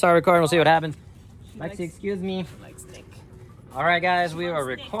Start recording. We'll see what happens. likes- Lexi, excuse me. Like steak. All right, guys, we are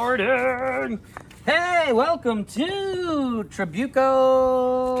recording. Hey, welcome to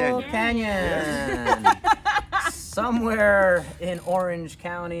Trabuco Canyon. Somewhere in Orange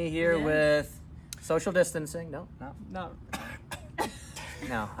County here with social distancing. No.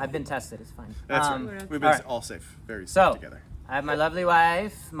 I've been tested. It's fine. That's right. We've been all right. all safe, very safe So, together. I have my lovely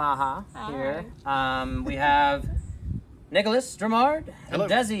wife, Maha, here. We have Nicholas Dramard and Hello.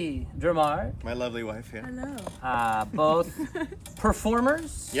 Desi Dramard. My lovely wife, yeah. Hello. Both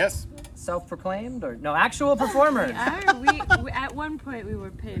performers, Yes. self-proclaimed, or no, actual performers. We at one point we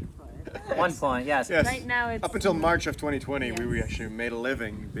were paid for it. At one point, yes. Yes. Right now it's Up until March of 2020, Yes. we actually made a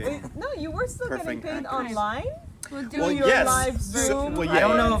living being. No, you were still getting Perfect. paid online? We'll do Well, your yes. live So- Zoom well, I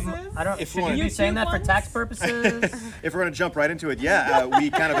don't know. appearances? If If should you you be want- saying that for YouTube tax ones? purposes? If we're gonna jump right into it, we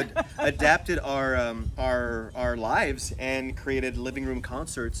kind of adapted our lives and created living room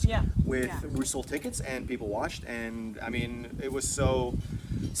concerts. Yeah. We sold tickets and people watched, and I mean it was so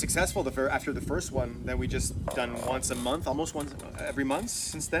successful after the first one that we just done once a month, almost once every month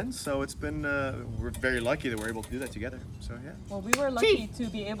since then. So it's been we're very lucky that we're able to do that together. So yeah. Well, we were lucky to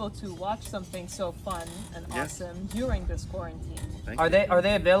be able to watch something so fun and Yes. awesome during this quarantine. Thank Are you.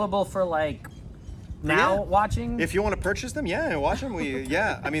 they available for like now Yeah. watching? If you want to purchase them, watch them.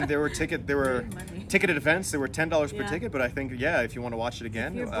 I mean, there were Money. ticketed events. They were $10 per Yeah. ticket, but I think if you want to watch it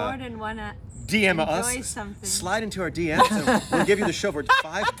again, If you're bored and wanna DM enjoy us. something. Slide into our DMs, and we'll give you the show for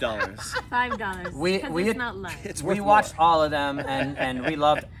 $5. $5. We- because we- it's not live. It's We worth watched more. all of them, and we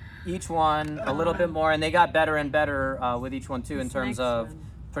loved each one a little bit more, and they got better and better with each one too in This terms next of one.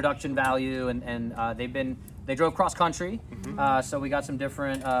 production value, and they drove cross country, so we got some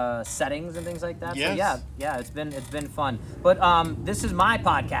different settings and things like that. Yes. So yeah, it's been fun. But this is my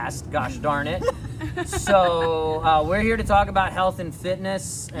podcast, gosh darn it. So we're here to talk about health and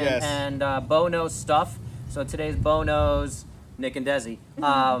fitness and, Yes. and Bono stuff. So today's Bono's Nick and Desi.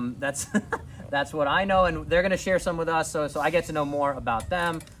 That's that's what I know, and they're gonna share some with us. So I get to know more about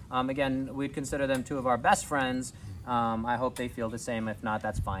them. Again, we'd consider them two of our best friends. I hope they feel the same. If not,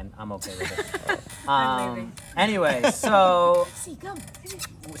 that's fine. I'm okay with it. leaving. Anyway, so See, come.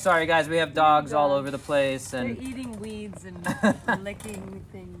 sorry guys, we have dogs all over the place, They're and eating weeds and licking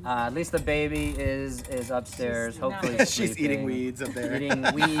things. at least the baby is upstairs. She's- Hopefully, She's sleeping. eating weeds up there. Eating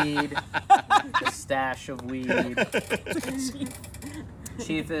weed, a stash of weed.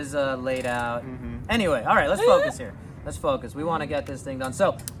 Chief is laid out. Anyway, all right, let's focus here. Let's focus. We want to get this thing done.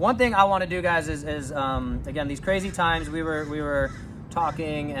 So one thing I want to do, guys, is again, these crazy times. We were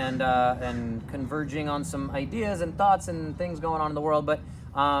talking and converging on some ideas and thoughts and things going on in the world. But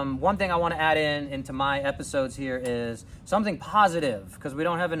one thing I want to add into my episodes here is something positive, because we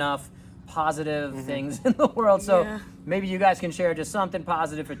don't have enough positive things in the world. So Yeah. maybe you guys can share just something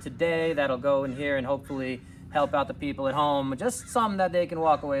positive for today that'll go in here and hopefully help out the people at home. Just something that they can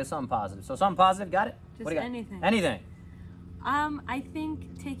walk away with, something positive. So something positive, got it? Just What do you got? anything. Anything. I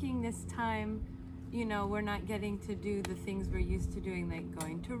think taking this time, we're not getting to do the things we're used to doing, like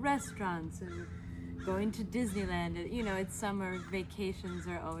going to restaurants and going to Disneyland. It's summer, vacations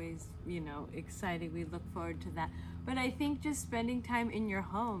are always, exciting. We look forward to that. But I think just spending time in your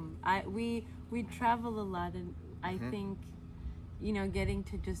home. We travel a lot, and I think, getting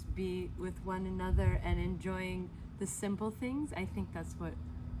to just be with one another and enjoying the simple things. I think that's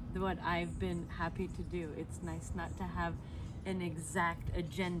what I've been happy to do. It's nice not to have an exact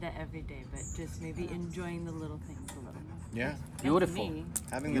agenda every day, but just maybe enjoying the little things a little more. Yeah. That's Beautiful. me.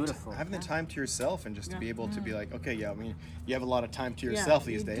 Having Beautiful. having the time to yourself and just to be able to be like, okay, I mean, you have a lot of time to Yeah, yourself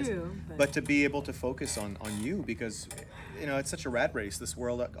these you days, do, but but- to be able to focus on you, because it's such a rat race. This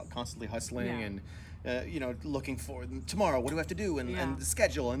world constantly hustling Yeah. and looking for tomorrow. What do I have to do and Yeah. the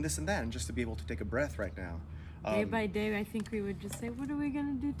schedule and this and that, and just to be able to take a breath right now. Day by day, I think we would just say, what are we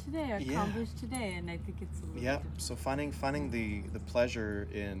going to do today, accomplish today? And I think it's a little Yeah. different. So finding the pleasure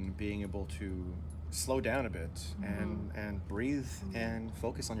in being able to slow down a bit and breathe and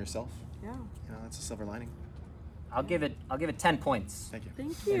focus on yourself. Yeah. That's a silver lining. I'll give it 10 points Thank you.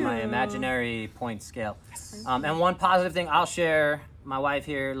 Thank you. in my imaginary point scale. And one positive thing I'll share, my wife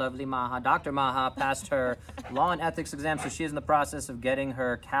here, lovely Maha, Dr. Maha, passed her law and ethics exam, so she is in the process of getting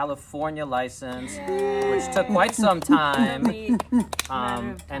her California license, which took quite some time.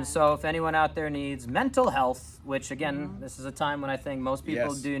 And so if anyone out there needs mental health, which again, this is a time when I think most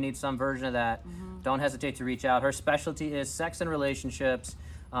people Yes. do need some version of that, don't hesitate to reach out. Her specialty is sex and relationships.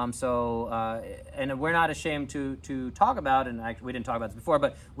 And we're not ashamed to talk about, and actually we didn't talk about this before,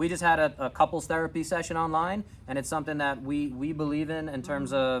 but we just had a couples therapy session online, and it's something that we believe in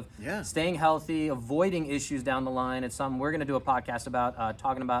terms of staying healthy, avoiding issues down the line. It's something we're going to do a podcast about,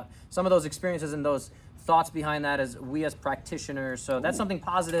 talking about some of those experiences and those thoughts behind that as we as practitioners. So that's something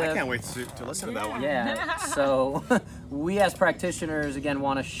positive. I can't wait to listen to that one. Yeah. So we as practitioners again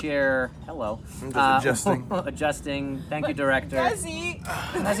want to share. Hello. I'm just adjusting. Adjusting. Thank you, director. Desi.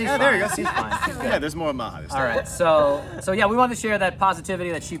 Yeah, there you go. He's fine. He's good. Yeah, there's more Maha. All right. So yeah, we want to share that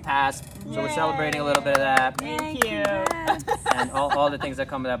positivity that she passed. So we're celebrating a little bit of that. Thank you. And all the things that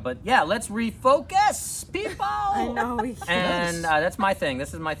come with that. But yeah, let's refocus, people. I know we can. And that's my thing.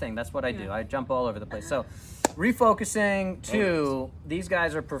 This is my thing. That's what I do. I jump all over the place. So refocusing to these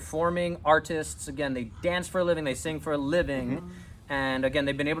guys are performing artists. Again, they dance for a living. They sing for a living. And again,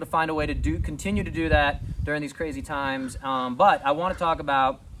 they've been able to find a way to continue to do that during these crazy times. But I want to talk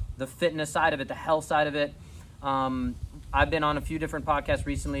about the fitness side of it, the health side of it. I've been on a few different podcasts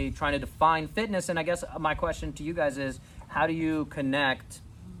recently trying to define fitness. And I guess my question to you guys is, how do you connect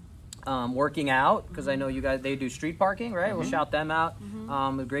working out? Because I know you guys, they do street parking, right? We'll shout them out.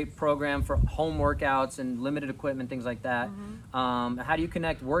 A great program for home workouts and limited equipment, things like that. How do you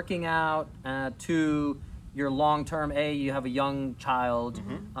connect working out to your long-term, you have a young child,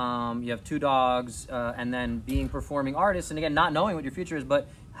 you have 2 dogs, and then being performing artists, and again, not knowing what your future is, but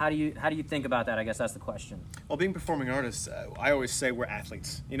how do you think about that? I guess that's the question. Well, being performing artists, I always say we're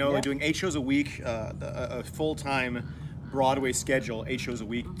athletes. You know, doing 8 shows a week, a full-time Broadway schedule, 8 shows a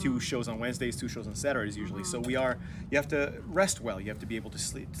week, 2 shows on Wednesdays, 2 shows on Saturdays usually. So you have to rest well. You have to be able to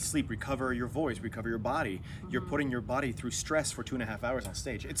sleep, recover your voice, recover your body. You're putting your body through stress for 2.5 hours on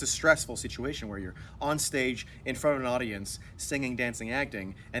stage. It's a stressful situation where you're on stage in front of an audience, singing, dancing,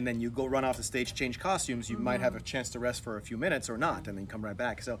 acting, and then you go run off the stage, change costumes. You might have a chance to rest for a few minutes or not, and then come right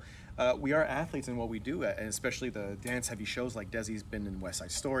back. So we are athletes in what we do, and especially the dance-heavy shows like Desi's been in West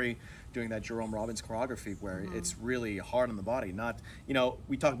Side Story, doing that Jerome Robbins choreography where it's really hard on the body. Not,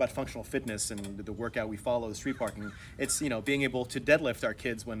 we talk about functional fitness and the workout we follow, the street parking. It's, being able to deadlift our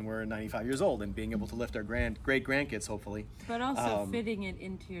kids when we're 95 years old and being able to lift our great grandkids, hopefully. But also fitting it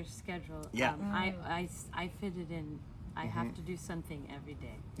into your schedule. Yeah. I fit it in. I have to do something every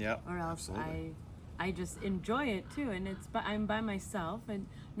day. Yeah. Or else absolutely. I just enjoy it too, and I'm by myself and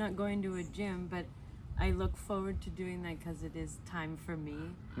not going to a gym, but I look forward to doing that because it is time for me.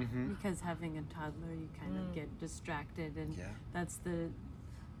 Because having a toddler, you kind of get distracted, and that's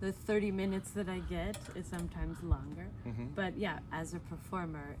the 30 minutes that I get is sometimes longer. But yeah, as a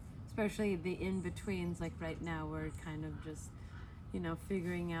performer, especially the in-betweens, like right now, we're kind of just,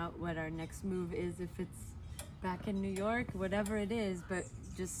 figuring out what our next move is, if it's back in New York, whatever it is, but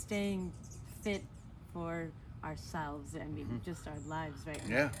just staying fit for ourselves. I mean, just our lives right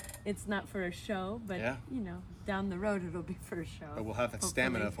now. Yeah. It's not for a show, but down the road it'll be for a show. But we'll have that hopefully.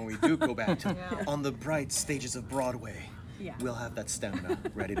 stamina when we do go back to on the bright stages of Broadway. Yeah. We'll have that stamina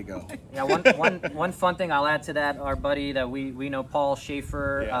ready to go. Yeah, one fun thing I'll add to that, our buddy that we know, Paul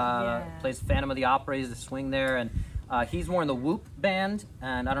Schaefer, plays Phantom of the Opera. He's the swing there, and he's more in the Whoop band.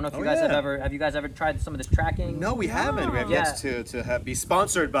 And I don't know if you guys have you guys ever tried some of this tracking? No, we haven't. We have yet to be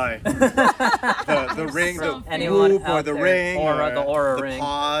sponsored by the ring, the Anyone Whoop, or out the there, ring, or the Aura the ring.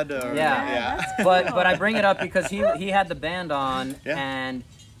 pod. Or, But I bring it up because he had the band on, Yeah. and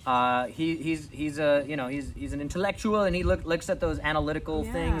he's an intellectual, and he looks at those analytical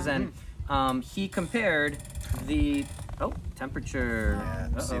things, and he compared the temperature.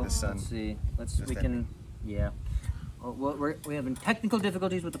 Yeah, see the sun. Let's see. Just We can. Yeah. We're having technical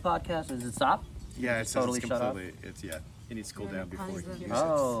difficulties with the podcast. Does it stop? Yeah, it's totally it's shut off? completely. It needs to cool down before we can use it.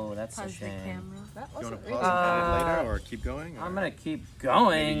 Oh, that's a Pause the shame. camera. You want to pause and edit later, or keep going? Or I'm gonna keep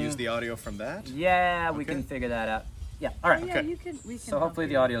going. maybe use the audio from that. Yeah, we Okay. can figure that out. Yeah. All right. Yeah, Okay. we can So hopefully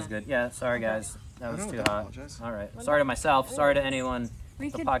the audio's good. Yeah, sorry guys. That was no, too don't hot. apologize. All right. Sorry to myself. Sorry to anyone We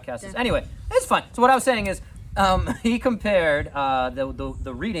the could podcast is. definitely- Anyway, it's fine. So what I was saying is he compared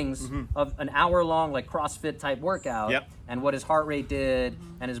the readings of an hour-long like CrossFit type workout Yep. and what his heart rate did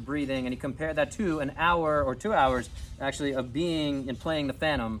and his breathing, and he compared that to an hour or 2 hours actually of being and playing the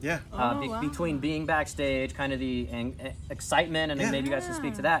Phantom. Yeah. Between being backstage, kind of the excitement, and then Yeah. maybe you guys can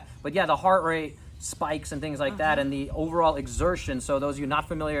speak to that. But yeah, the heart rate spikes and things like that, and the overall exertion. So those of you not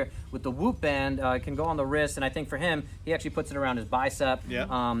familiar with the Whoop band, it can go on the wrist, and I think for him, he actually puts it around his bicep,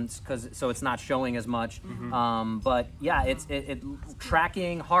 so it's not showing as much. But yeah, it's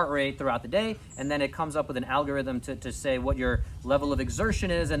tracking heart rate throughout the day, and then it comes up with an algorithm to say what your level of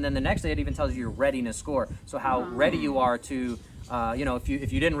exertion is, and then the next day it even tells you your readiness score, so how ready you are to if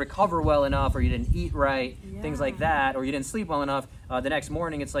you didn't recover well enough, or you didn't eat right, things like that, or you didn't sleep well enough, the next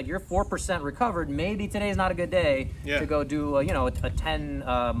morning it's like you're 4% recovered. Maybe today's not a good day to go do a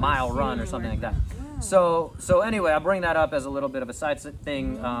 10-mile run or something like that. So anyway, I'll bring that up as a little bit of a side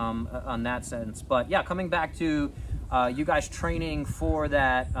thing on that sense. But yeah, coming back to you guys training for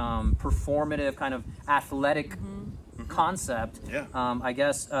that performative kind of athletic concept. I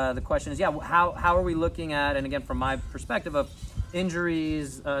guess the question is, how are we looking at, and again from my perspective of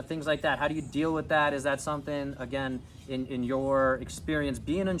injuries, things like that, how do you deal with that? Is that something, again, in your experience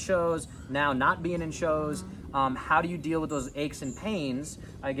being in shows, now not being in shows, how do you deal with those aches and pains,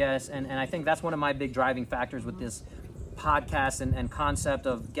 I guess? And I think that's one of my big driving factors with this podcast and concept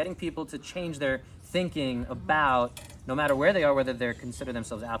of getting people to change their thinking about, no matter where they are, whether they consider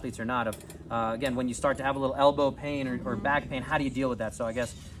themselves athletes or not, of again, when you start to have a little elbow pain or back pain, how do you deal with that? So I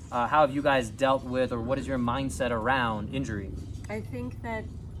guess how have you guys dealt with, or what is your mindset around injury? I think that,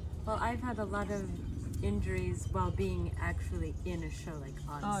 well, I've had a lot of injuries while being actually in a show, like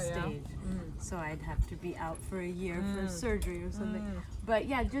on stage. So I'd have to be out for a year for surgery or something. But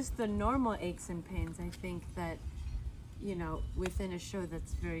yeah, just the normal aches and pains. I think that, within a show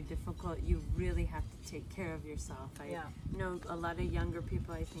that's very difficult, you really have to take care of yourself. I know a lot of younger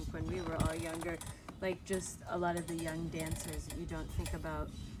people, I think when we were all younger, like just a lot of the young dancers, you don't think about,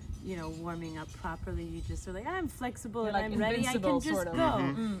 warming up properly. You just are like, I'm flexible and I'm ready. I can just go.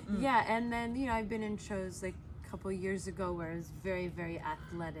 Yeah, and then, I've been in shows like a couple years ago where it was very, very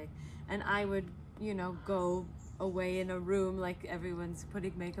athletic. And I would, go away in a room like everyone's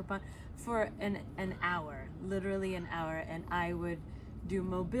putting makeup on for an hour, literally an hour, and I would do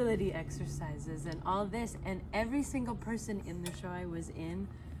mobility exercises and all this, and every single person in the show I was in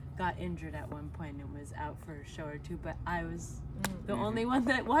got injured at one point and was out for a show or two, but I was the only one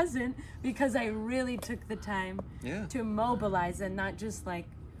that wasn't, because I really took the time to mobilize and not just like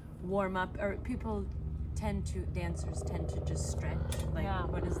warm up. Or dancers tend to just stretch. Like,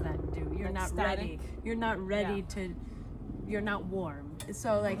 what does that do? You're not ready. You're not ready to, you're not warm.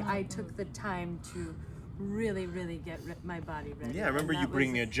 So like I took the time to really, really get my body ready. Yeah, I remember you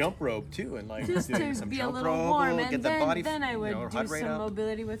bringing a jump rope too, and like just doing to some be jump a little rope, warm, get and the body, then I would do heart rate some up.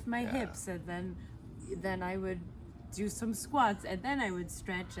 mobility with my hips, and then I would do some squats, and then I would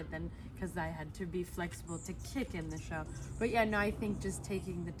stretch, and then because I had to be flexible to kick in the show. But yeah, no, I think just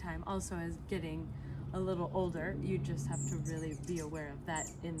taking the time. Also, as getting a little older, you just have to really be aware of that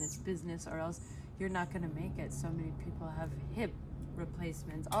in this business, or else you're not going to make it. So many people have hip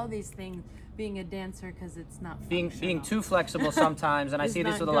replacements, all these things, being a dancer, because it's not being too flexible sometimes, and I see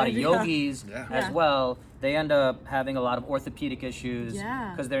this with a not lot of good. yogis as well. They end up having a lot of orthopedic issues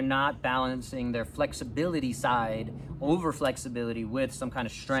because they're not balancing their flexibility side, over flexibility, with some kind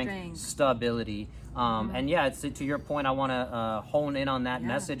of strength. Stability. And it's, to your point, I want to hone in on that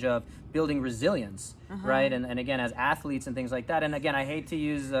message of building resilience, right? And again, as athletes and things like that. And again, I hate to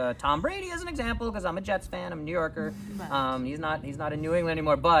use Tom Brady as an example, because I'm a Jets fan. I'm a New Yorker. He's not in New England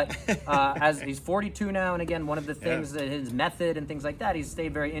anymore. But as he's 42 now, and again, one of the things that his method and things like that, he's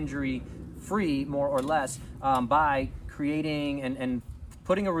stayed very injury free, more or less, by creating and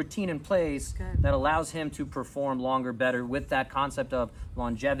putting a routine in place that allows him to perform longer, better, with that concept of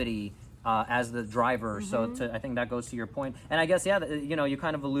longevity as the driver. So I think that goes to your point. And I guess, you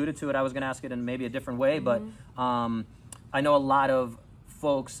kind of alluded to it. I was going to ask it in maybe a different way, but I know a lot of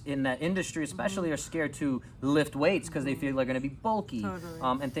folks in that industry especially are scared to lift weights because they feel they're going to be bulky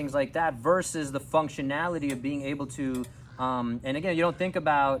and things like that, versus the functionality of being able to and again, you don't think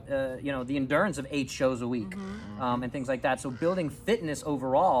about the endurance of 8 shows a week and things like that. So building fitness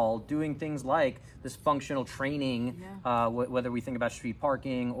overall, doing things like this functional training, whether we think about street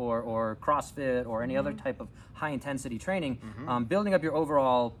parking or CrossFit or any other type of high intensity training, building up your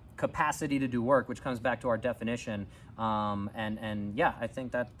overall capacity to do work, which comes back to our definition. I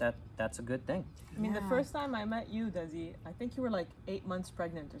think that's a good thing. I mean, the first time I met you, Desi, I think you were like 8 months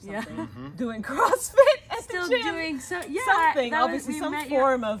pregnant or something, doing CrossFit at Still the gym. doing something, Obviously some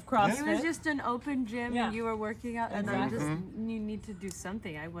form of CrossFit. It was just an open gym, and you were working out, and you need to do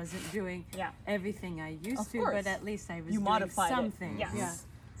something. I wasn't doing everything I used to, but at least I was doing something. Yes. Yeah.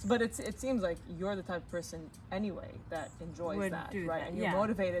 But it seems like you're the type of person anyway that enjoys that, right? And you're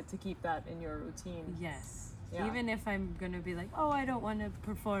motivated to keep that in your routine. Yes. Yeah. Even if I'm going to be like, oh, I don't want to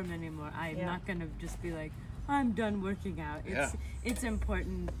perform anymore, I'm not going to just be like, I'm done working out. It's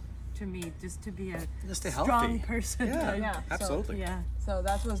important to me just to be a Just stay strong healthy. person. Yeah. Absolutely. Yeah. So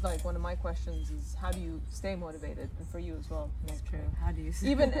that was like one of my questions: is how do you stay motivated, and for you as well. That's true. How do you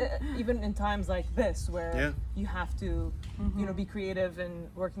Even in times like this where you have to, you know, be creative and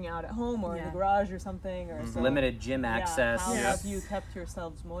working out at home or in the garage or something, or so, limited gym access. How have you kept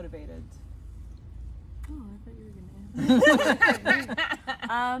yourselves motivated? Oh, I thought you were gonna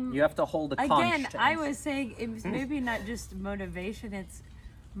ask. You have to hold a conch. Again, I was saying it was maybe not just motivation, it's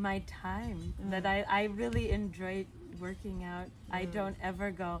my time that I really enjoy working out. I don't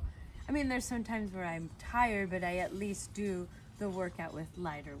ever go, I mean, there's some times where I'm tired, but I at least do the workout with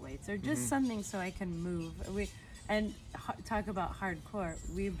lighter weights or just something so I can move. Talk about hardcore.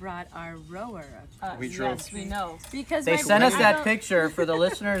 We brought our rower. We drove. Yes, we know. Because They sent us that picture for the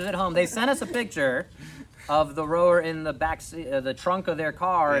listeners at home. They sent us a picture of the rower in the back seat, the trunk of their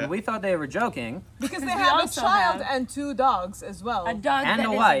car, and we thought they were joking. Because they have a child and 2 dogs as well. A dog and that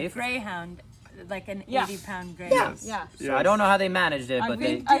a is wife. a greyhound, like an 80-pound greyhound. Yeah. So I don't know how they managed it, but I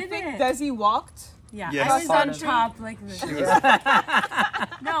they. think Desi walked. Yeah, Yes. I was Part on of it. top like this.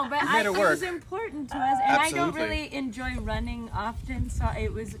 No, but made it it work. was important to us, and I don't Absolutely. really enjoy running often, so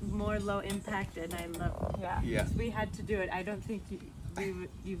it was more low impact, and I love. Yeah. We had to do it. I don't think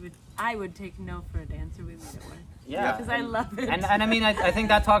I would take no for an answer. We made it work. Yeah. Because I love it. And I mean, I think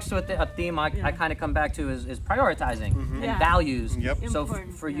that talks to a theme I kind of come back to is prioritizing and Yeah. values. Yep. So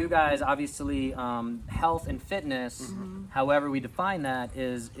Important, for yeah. you guys, obviously, health and fitness, however we define that,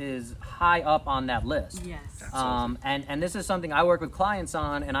 is high up on that list. Yes. And this is something I work with clients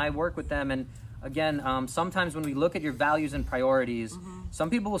on, and I work with them. And again, sometimes when we look at your values and priorities, some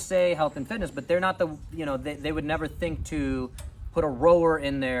people will say health and fitness, but they're not they would never think to put a rower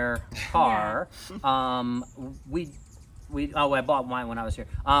in their car. I bought mine when I was here.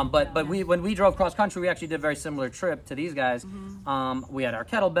 But when we drove cross country, we actually did a very similar trip to these guys. We had our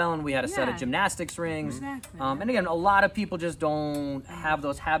kettlebell and we had a set of Yeah. gymnastics rings. Exactly. And again, a lot of people just don't have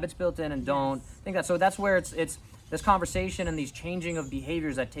those habits built in and don't think that. So that's where it's this conversation and these changing of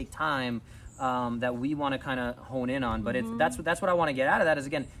behaviors that take time. That we want to kind of hone in on, but that's what I want to get out of that is,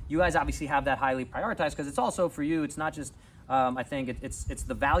 again, you guys obviously have that highly prioritized because it's also for you. It's not just I think it's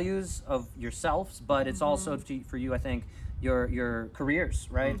the values of yourselves, but it's also for you. I think your careers,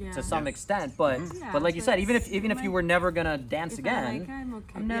 right, Yeah. to some extent. But Yeah, but like you so said, even it's if you were never gonna dance If I again. like, I'm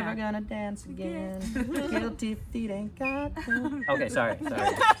okay. I'm never Yeah. gonna dance again. Guilty feet ain't got. Okay, sorry.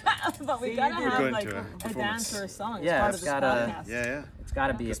 But we See, gotta you did. have Go like into a a performance. dance or a song as Yeah, part it's of this gotta- podcast. Yeah. It's got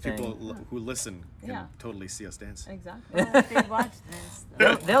to be a Because thing. people who listen can Yeah. totally see us dance. Exactly. Well, if they watch this,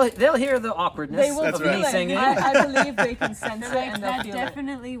 They'll hear the awkwardness They will That's of right. me feel it. singing. I believe they can sense it like, and they'll that feel it.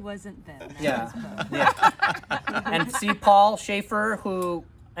 definitely wasn't them. That Yeah. was both. Yeah. And see Paul Schaefer, who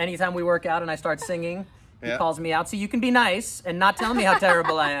anytime we work out and I start singing, he Yeah. calls me out. So you can be nice and not tell me how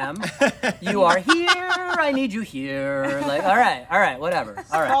terrible I am. You are here. I need you here. Like, all right, whatever.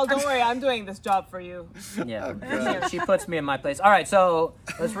 All right. Paul, don't worry, I'm doing this job for you. Yeah. She puts me in my place. All right, so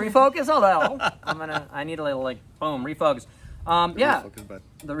let's refocus. Hello. I need a little boom, refocus. Yeah. Focus, but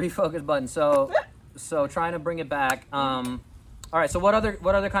The refocus button. So trying to bring it back. All right. So what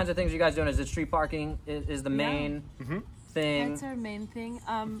other kinds of things are you guys doing? Is it street parking? Is the main thing? That's our main thing.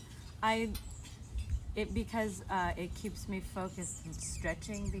 Because it keeps me focused and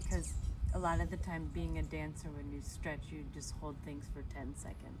stretching, because a lot of the time being a dancer, when you stretch, you just hold things for 10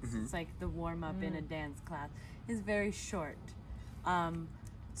 seconds. It's like the warm up in a dance class is very short.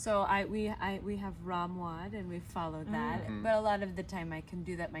 So we have Ramwad and we follow that, but a lot of the time I can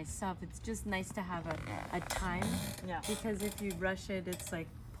do that myself. It's just nice to have a time, because if you rush it, it's like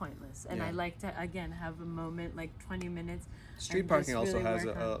pointless. And I like to again have a moment, like 20 minutes. street and parking just also really has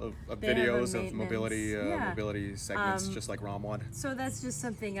work on- a They have a videos of maintenance. mobility segments, just like Ramwad. So that's just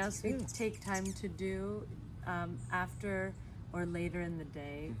something else we take time to do after or later in the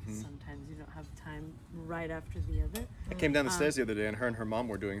day. Sometimes you don't have time right after the other. I came down the stairs the other day, and her and her mom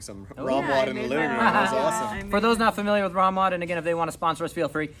were doing some Yeah, Ramwad I in the made living my room. It was own. awesome. I For made those my- not familiar with Ramwad, and again, if they want to sponsor us, feel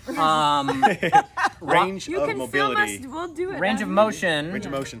free. Range You of can mobility. film us. We'll do it. Range of motion. Range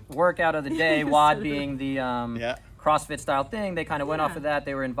of motion. Workout of the day. WOD being the Yeah. CrossFit style thing. They kind of went off Yeah. of that.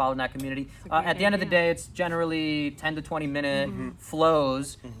 They were involved in that community. great At the end of the idea. day, it's generally 10 to 20 minute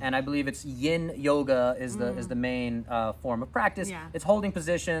flows, and I believe it's Yin Yoga is the main form of practice. Yeah. It's holding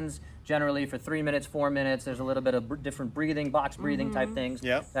positions generally for 3 minutes, 4 minutes. There's a little bit of different breathing, box breathing type things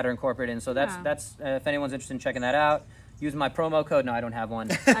Yep. that are incorporated in. So that's Yeah. that's if anyone's interested in checking that out, use my promo code. No, I don't have one.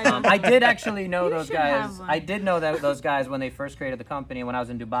 I did actually know those guys. I did know those guys when they first created the company when I was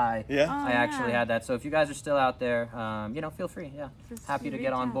in Dubai. Yeah. I actually had that. So if you guys are still out there, feel free. Yeah. Happy to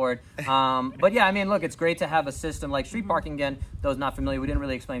get on board. But yeah, I mean, look, it's great to have a system like street parking. Again, those not familiar, we didn't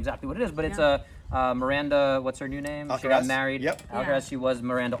really explain exactly what it is, but it's a Miranda, what's her new name? Alcaraz. She got married. Yep. Alcaraz, she was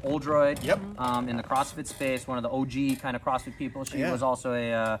Miranda Oldroyd. Yep. In the CrossFit space, one of the OG kind of CrossFit people. She was also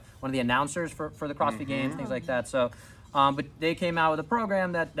one of the announcers for the CrossFit Games, things like that. So, but they came out with a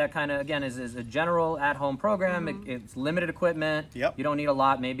program that kind of, again, is a general at-home program. It's limited equipment. Yep. You don't need a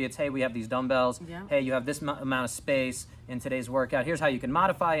lot. Maybe it's, hey, we have these dumbbells. Yep. Hey, you have this amount of space in today's workout. Here's how you can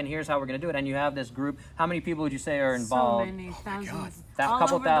modify, and here's how we're going to do it. And you have this group. How many people would you say are involved? So many thousands. That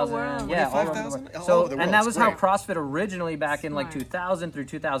couple thousand, yeah, all over the world. So, and that was how CrossFit originally back in like 2000 through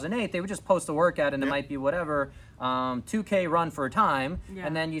 2008. They would just post a workout, and it might be whatever 2K run for a time,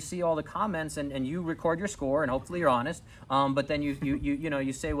 and then you see all the comments, and you record your score, and hopefully you're honest. But then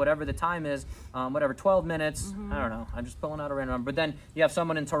you say whatever the time is, whatever 12 minutes. I don't know. I'm just pulling out a random number. But then you have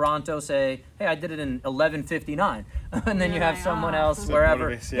someone in Toronto say, "Hey, I did it in 11:59," and then you have someone else wherever.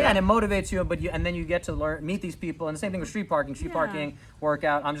 And it motivates you. And then you get to meet these people. And the same thing with street parking. Street parking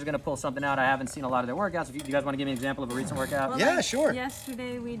workout. I'm just going to pull something out. I haven't seen a lot of their workouts. If you guys want to give me an example of a recent workout. Well, sure.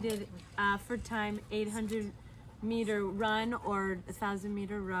 Yesterday we did for time 800-meter run or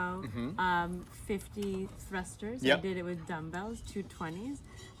 1,000-meter row, 50 thrusters. I did it with dumbbells, 220s,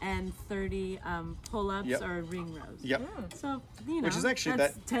 and 30 pull-ups or ring rows. So which is actually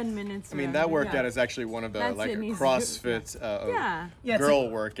that's 10 minutes. I mean, that workout is actually one of the CrossFit girl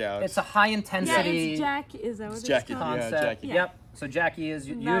workouts. It's a high intensity. Yeah, it's Jackie. Is that what it's Jackie called? Concept. Yep. So Jackie is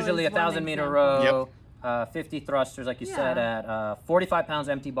usually 1,000-meter row. 50 thrusters, like you said, at 45 pounds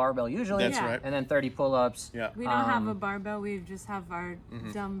empty barbell usually. That's right. And then 30 pull-ups. We don't have a barbell. We just have our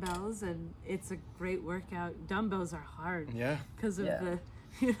dumbbells, and it's a great workout. Dumbbells are hard. Because of the,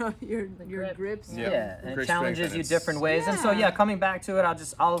 your grips. And it challenges you different ways. And so coming back to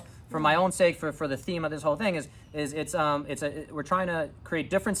it, I'll for my own sake, for the theme of this whole thing we're trying to create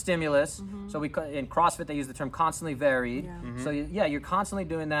different stimulus. So in CrossFit they use the term constantly varied. So you're constantly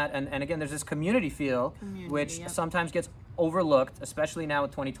doing that, and again there's this community feel, which sometimes gets overlooked, especially now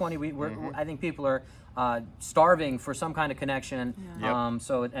with 2020. I think people are starving for some kind of connection.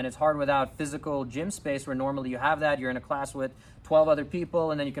 And it's hard without physical gym space where normally you have that. You're in a class with 12 other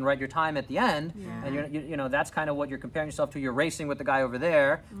people, and then you can write your time at the end. And that's kind of what you're comparing yourself to. You're racing with the guy over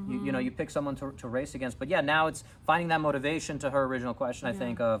there. You pick someone to race against. But now it's finding that motivation. To her original question, I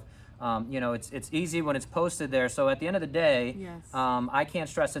think of. It's easy when it's posted there. So at the end of the day, I can't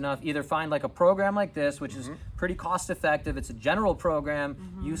stress enough, either find like a program like this, which is pretty cost effective. It's a general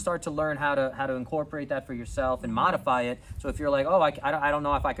program. You start to learn how to incorporate that for yourself and modify it. So if you're like, oh, I don't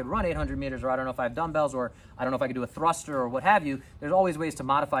know if I could run 800 meters, or I don't know if I have dumbbells, or I don't know if I could do a thruster or what have you, there's always ways to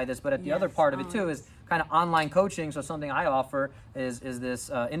modify this. But at the other part of it too is kind of online coaching. So something I offer is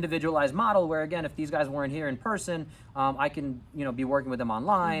this individualized model where, again, if these guys weren't here in person, I can be working with them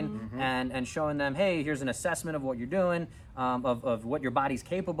online and showing them, hey, here's an assessment of what you're doing, of what your body's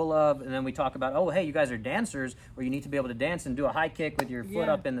capable of. And then we talk about, oh, hey, you guys are dancers where you need to be able to dance and do a high kick with your foot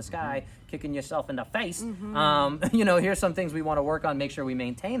up in the sky, kicking yourself in the face. Here's some things we want to work on, make sure we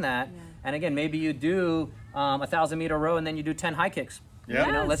maintain that. And again, maybe you do 1,000-meter row and then you do 10 high kicks.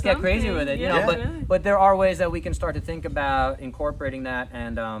 Let's get crazy with it. But there are ways that we can start to think about incorporating that.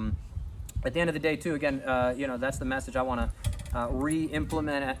 And at the end of the day, too, again, that's the message I want to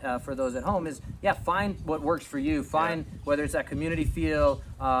re-implement for those at home is, find what works for you. Find whether it's that community feel,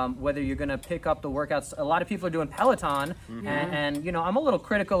 whether you're going to pick up the workouts. A lot of people are doing Peloton, and I'm a little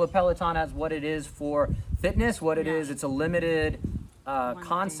critical of Peloton as what it is for fitness, what it is. It's a limited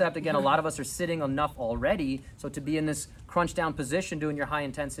concept. Again, a lot of us are sitting enough already, so to be in this crunch down position, doing your high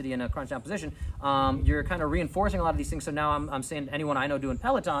intensity in a crunch down position, you're kind of reinforcing a lot of these things. So now I'm saying to anyone I know doing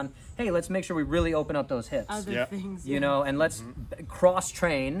Peloton, hey, let's make sure we really open up those hips. Other things, and let's cross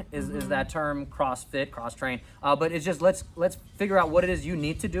train is that term, CrossFit, cross train. But it's just let's figure out what it is you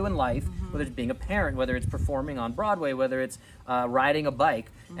need to do in life, whether it's being a parent, whether it's performing on Broadway, whether it's riding a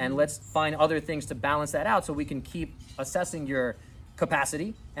bike, and let's find other things to balance that out so we can keep assessing your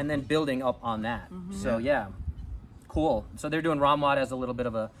capacity and then building up on that. So cool. So they're doing Ramwad as a little bit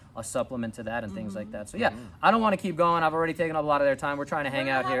of a supplement to that and things like that. So I don't want to keep going. I've already taken up a lot of their time. We're trying to hang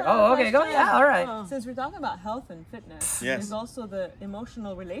out here. Oh, okay, go. Yeah, all right. Since we're talking about health and fitness, there's also the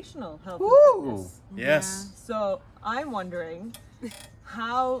emotional, relational health and fitness. Yes. So I'm wondering,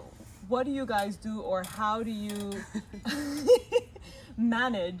 what do you guys do, or how do you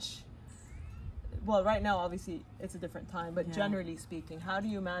manage? Well, right now, obviously, it's a different time, but generally speaking, how do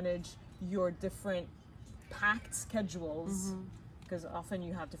you manage your different packed schedules, because often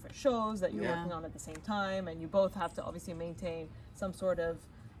you have different shows that you're working on at the same time, and you both have to obviously maintain some sort of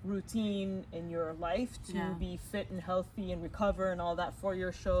routine in your life to be fit and healthy and recover and all that for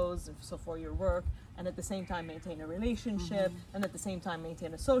your shows, and so for your work, and at the same time maintain a relationship, and at the same time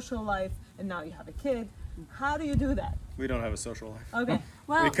maintain a social life, and now you have a kid. How do you do that? We don't have a social life. Okay.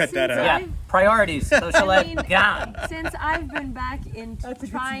 Well, We cut that out. Yeah, priorities, social life, gone. Since I've been back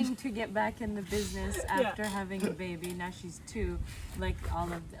trying to get back in the business after having a baby, now she's 2, like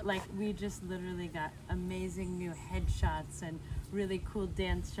we just literally got amazing new headshots and really cool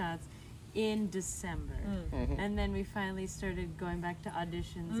dance shots in December. And then we finally started going back to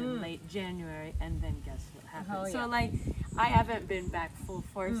auditions in late January, and then guess what happened? So like, I haven't been back full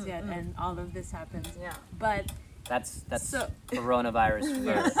force yet, and all of this happens. Yeah. But That's So- coronavirus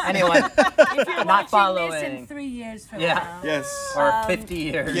for anyone if you're not watching following. this in 3 years from Yeah. now, Yes. or 50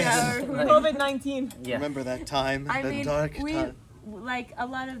 years. Yes. Like, COVID-19. yeah. Remember that time? I the mean, dark we time. like a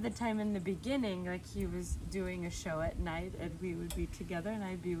lot of the time in the beginning, like he was doing a show at night, and we would be together, and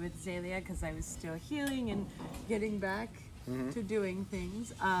I'd be with Zelia because I was still healing and getting back to doing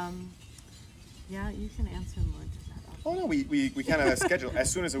things. Yeah, you can answer more to that. Oh no, we kind of schedule as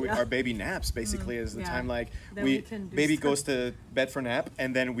soon as our baby naps. Basically, is the time like Then we can do baby stuff. goes to bed for nap,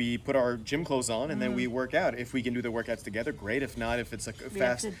 and then we put our gym clothes on, and then we work out. If we can do the workouts together, great. If not, if it's like a We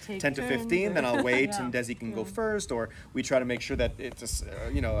have fast to take 10 to turns 15, then or- I'll wait and Desi can go first, or we try to make sure that it's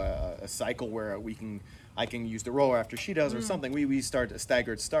a cycle where I can use the rower after she does or something. We start a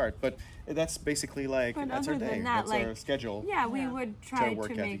staggered start, but that's basically like But that's our other day. than that, That's like, our schedule. Yeah, we would try to work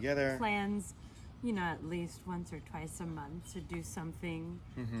to out make together. plans, at least once or twice a month to do something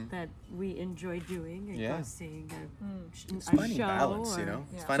that we enjoy doing, and Yeah. go seeing It's a finding show. balance, or, you know.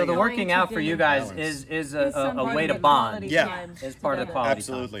 It's So finding the a- work- working Going to out for you guys balance. is Is a some way to Quality bond. Yeah. time Is part of the together. quality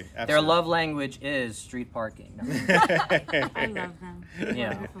Absolutely, time. absolutely. Their love language is street parking. No. I love them.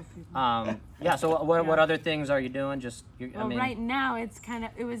 Yeah. Wonderful people. Yeah. So what other things are you doing? Just Well, right now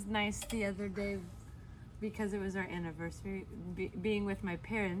it was nice the other day because it was our anniversary. Being with my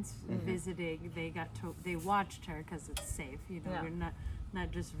parents, visiting, they watched her because it's safe. Yeah. We're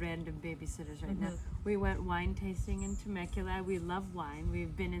not just random babysitters right now. We went wine tasting in Temecula. We love wine.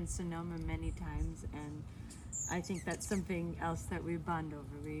 We've been in Sonoma many times, and I think that's something else that we bond over.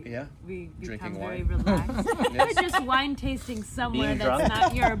 We become Drinking very wine. relaxed. Yes. Or just wine tasting somewhere Being that's drunk.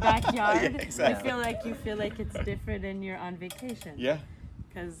 not your backyard. Yeah, exactly. You feel like it's different and you're on vacation. Yeah,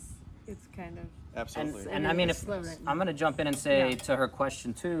 Because it's kind of absolutely. And I mean, if slow right now. I'm gonna jump in and say Yeah. to her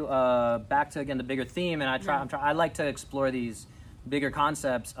question too, back to again the bigger theme, and I like to explore these bigger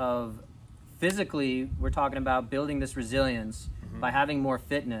concepts of physically. We're talking about building this resilience by having more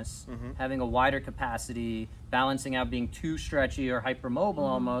fitness, having a wider capacity, balancing out being too stretchy or hypermobile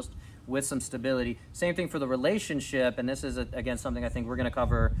almost with some stability. Same thing for the relationship, and this is again something I think we're gonna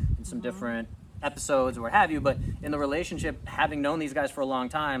cover in some different episodes or what have you. But in the relationship, having known these guys for a long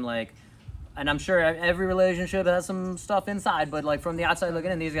time, like. And I'm sure every relationship has some stuff inside, but like from the outside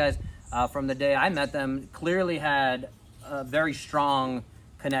looking in, these guys, from the day I met them, clearly had a very strong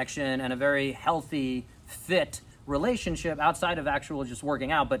connection and a very healthy, fit relationship outside of actual just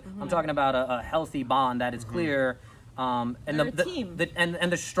working out. But I'm talking about a healthy bond that is clear. And They're a team.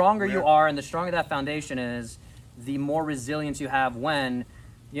 And the stronger you are, and the stronger that foundation is, the more resilience you have when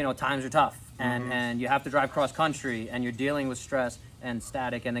times are tough and you have to drive cross country and you're dealing with stress and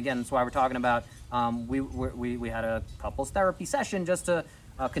static. And again, that's why we're talking about we had a couples therapy session just to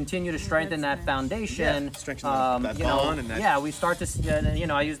continue to strengthen that nice. foundation. Yeah, strengthen that bond and that- Yeah, we start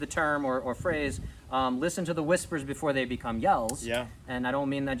to I use the term or phrase, listen to the whispers before they become yells. Yeah. And I don't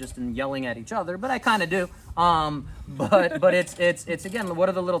mean that just in yelling at each other, but I kind of do. But it's again, what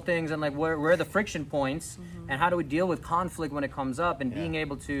are the little things and like where are the friction points and how do we deal with conflict when it comes up and being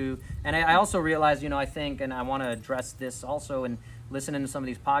able to, and I also realize, I think, and I want to address this also and listening to some of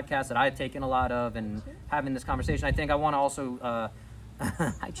these podcasts that I've taken a lot of and having this conversation, I think I want to also,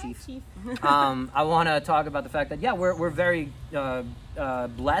 hi Chief. I want to talk about the fact that, we're very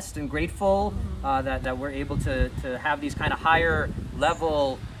blessed and grateful that we're able to have these kind of higher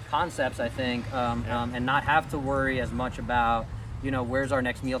level concepts, I think, and not have to worry as much about, where's our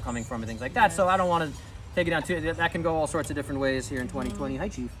next meal coming from and things like that. So I don't want to take it down too. That can go all sorts of different ways here in 2020. Hi,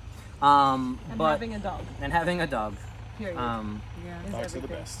 Chief. And But having a dog. and having a dog. Period. Yeah. is Dogs are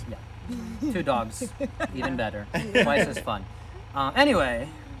the everything. best. Yeah. 2 dogs, even better. Twice as fun. Anyway,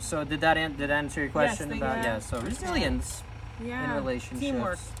 so did that answer your question thank about you. so resilience in Yeah. relationships?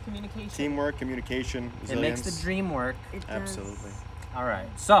 Teamwork, communication. Teamwork, communication, It makes resilience. the dream work. It does. Absolutely. All right,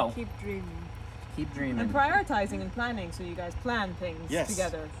 so Keep dreaming. keep dreaming. And prioritizing and planning, so you guys plan things Yes.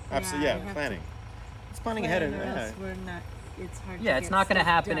 together. Absolutely. Yeah, Yeah, we have planning. It's planning ahead, and or else we're not. It's hard. Yeah, to it's get not going to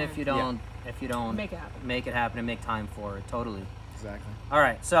stuff happen done. if you don't Make it happen. make it happen and make time for it. Totally. exactly. All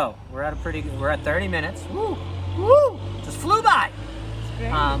right, so we're at 30 minutes. Woo! Just flew by.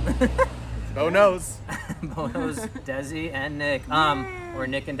 Great. Bo knows. Bono's Desi and Nick. Or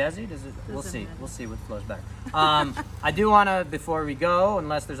Nick and Desi. We'll Doesn't see. matter. We'll see what flows better. I do want to, before we go,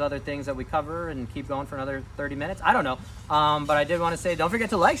 unless there's other things that we cover and keep going for another 30 minutes. I don't know. But I did want to say, don't forget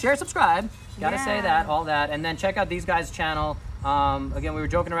to like, share, subscribe. Gotta say Yeah. that, all that. And then check out these guys' channel. Again, we were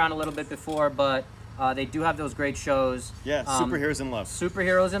joking around a little bit before, but they do have those great shows. Yeah, Superheroes in Love.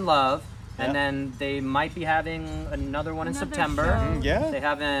 Superheroes in Love. Yeah. And then they might be having another one in Another September. show. Yeah. They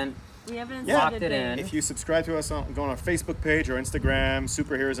haven't We haven't Yeah. set locked a it date. in. If you subscribe to us, go on our Facebook page or Instagram,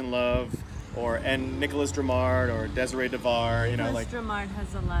 Superheroes in Love, and Nicholas Dramard or Desiree Devar. You know, Nicholas like Dramard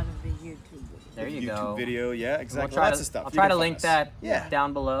has a lot of the YouTube. There you YouTube go. video. Yeah, We'll exactly. try Lots to, of stuff. I'll You try can to find link us. that Yeah.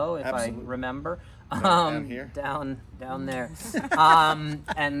 down below if Absolutely. I remember. Down here. Down there.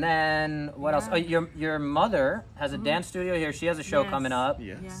 And then what else? Yeah. Oh, your mother has a dance studio here. She has a show Yes. coming up.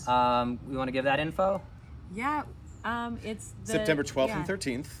 Yes. We want to give that info. Yeah. It's the, September 12th yeah, and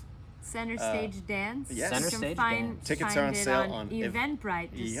 13th. Center Stage Dance. yes. Center You can Stage find, Dance. Tickets find are on it sale on on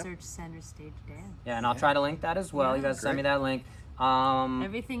Eventbrite. Just Yep. search Center Stage Dance. Yeah, and I'll try to link that as well. You Yeah. guys send me Great. that link.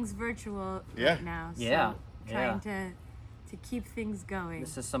 Everything's virtual Yeah. right now. So Yeah. trying to keep things going.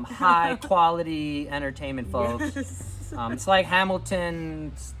 This is some high quality entertainment, folks. Yes. It's like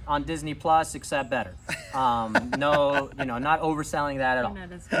Hamilton on Disney Plus, except better. No, not overselling that at all.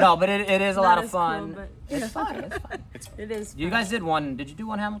 Not as cool. No, but it is a Not lot of as cool, fun. but- It's fun. It's fun. It is. You fun. guys did one. Did you do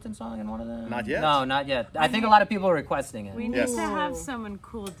one Hamilton song in one of them? Not yet. No, not yet. I think a lot of people are requesting it. We need Yes. to have someone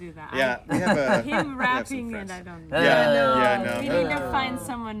cool do that. Yeah, we have a Him we have some rapping friends. and I don't know. Yeah, no. yeah, no. We no, need to no. find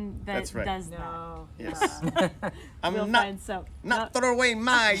someone that That's right. does that. No. Yes. I'm We'll not find some. not throw away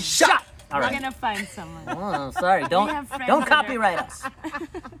my shot. All We're right. gonna find someone. Oh, sorry. Don't have friends don't that are- copyright us.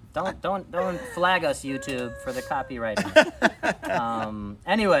 Don't flag us, YouTube, for the copywriting.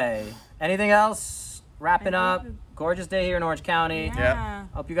 Anyway, anything else? Wrapping up. Gorgeous day here in Orange County. Yeah.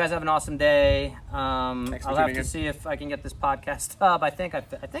 Hope you guys have an awesome day. for I'll have tuning to in. see if I can get this podcast up. I think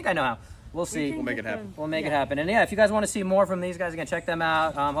I know how. We'll see. We'll make it happen. We'll make it happen. And yeah, if you guys want to see more from these guys, again, check them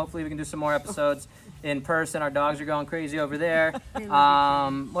out. Hopefully we can do some more episodes in person. Our dogs are going crazy over there.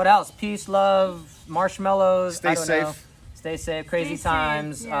 What else? Peace, love, marshmallows. Stay I don't know. safe. Stay safe. Crazy Stay safe,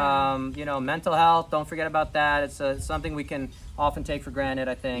 times. yeah. Mental health. Don't forget about that. It's something we can often take for granted,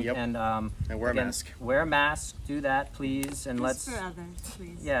 I think. Yep. And wear a again, mask. Wear a mask. Do that, please. And Just let's for others,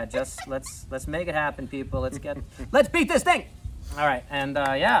 please. yeah, just let's make it happen, people. Let's beat this thing. All right, and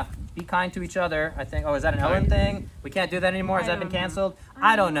be kind to each other. I think. Oh, is that an Ellen thing? We can't do that anymore. Has I that been don't know. canceled?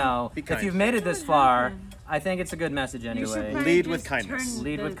 I don't know. Be If kind. you've made it this What far, happened? I think it's a good message You should anyway. probably Lead with just kindness. turn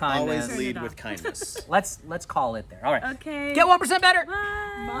Lead the- with kindness. Always turn lead it with off. kindness. Let's call it there. All right. Okay. Get 1% better.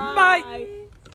 Bye. Bye.